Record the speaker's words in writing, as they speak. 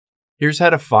Here's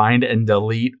how to find and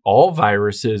delete all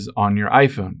viruses on your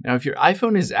iPhone. Now, if your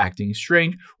iPhone is acting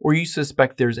strange or you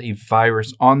suspect there's a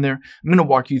virus on there, I'm going to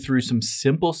walk you through some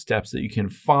simple steps that you can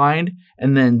find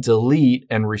and then delete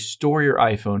and restore your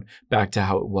iPhone back to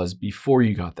how it was before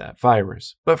you got that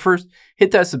virus. But first, hit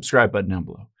that subscribe button down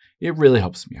below. It really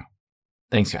helps me out.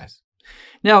 Thanks, guys.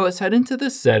 Now let's head into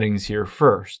the settings here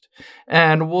first,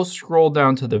 and we'll scroll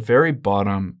down to the very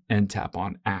bottom and tap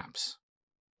on apps.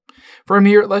 From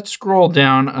here, let's scroll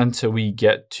down until we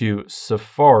get to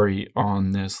Safari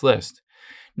on this list.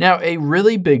 Now, a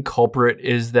really big culprit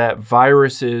is that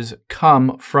viruses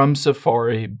come from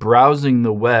Safari browsing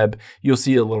the web. You'll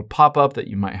see a little pop-up that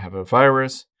you might have a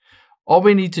virus. All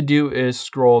we need to do is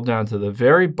scroll down to the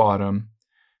very bottom,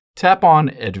 tap on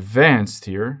Advanced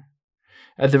here.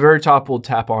 At the very top, we'll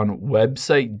tap on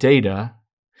Website Data.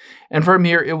 And from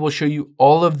here, it will show you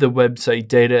all of the website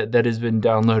data that has been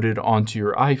downloaded onto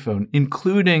your iPhone,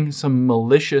 including some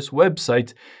malicious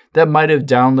websites that might have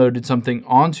downloaded something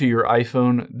onto your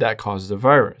iPhone that caused a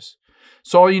virus.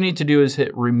 So all you need to do is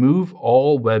hit Remove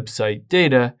All Website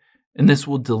Data, and this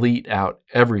will delete out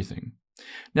everything.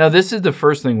 Now, this is the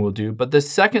first thing we'll do, but the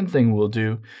second thing we'll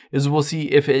do is we'll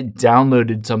see if it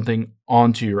downloaded something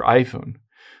onto your iPhone.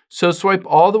 So swipe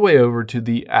all the way over to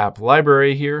the app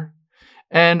library here,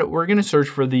 and we're going to search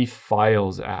for the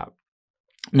Files app.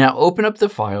 Now open up the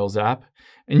Files app,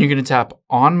 and you're going to tap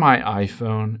on My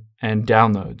iPhone and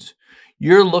Downloads.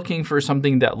 You're looking for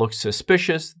something that looks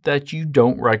suspicious that you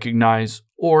don't recognize,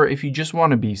 or if you just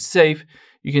want to be safe,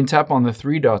 you can tap on the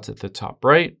three dots at the top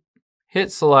right,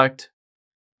 hit Select,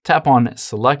 tap on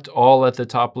Select All at the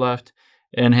top left,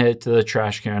 and hit the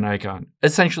trash can icon,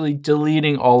 essentially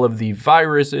deleting all of the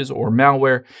viruses or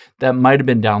malware that might have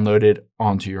been downloaded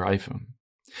onto your iPhone.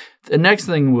 The next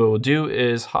thing we'll do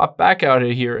is hop back out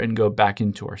of here and go back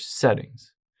into our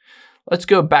settings. Let's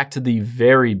go back to the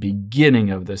very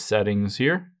beginning of the settings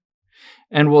here,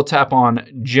 and we'll tap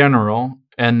on General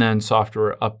and then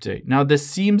Software Update. Now this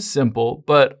seems simple,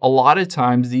 but a lot of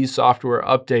times these software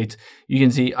updates, you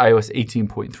can see iOS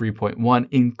 18.3.1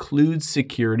 includes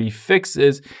security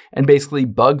fixes and basically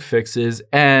bug fixes,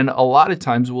 and a lot of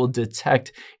times will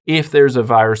detect if there's a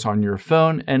virus on your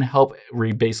phone and help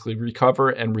basically recover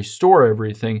and restore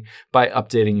everything by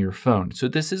updating your phone. So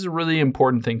this is a really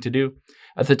important thing to do.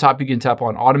 At the top, you can tap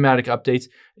on Automatic Updates.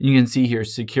 You can see here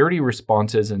Security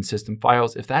Responses and System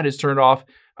Files. If that is turned off,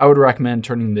 I would recommend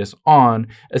turning this on,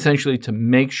 essentially to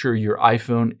make sure your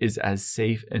iPhone is as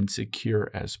safe and secure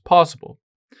as possible.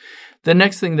 The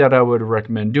next thing that I would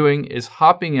recommend doing is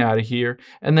hopping out of here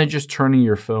and then just turning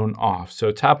your phone off.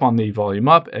 So tap on the volume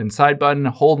up and side button,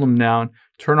 hold them down,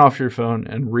 turn off your phone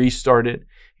and restart it.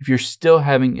 If you're still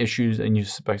having issues and you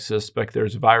suspect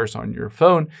there's a virus on your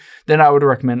phone, then I would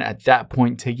recommend at that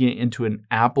point taking it into an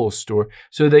Apple store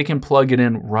so they can plug it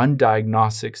in, run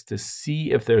diagnostics to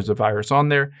see if there's a virus on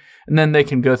there, and then they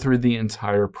can go through the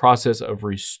entire process of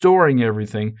restoring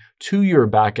everything to your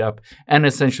backup and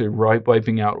essentially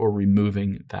wiping out or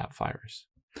removing that virus.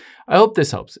 I hope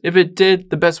this helps. If it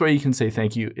did, the best way you can say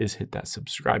thank you is hit that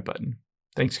subscribe button.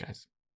 Thanks, guys.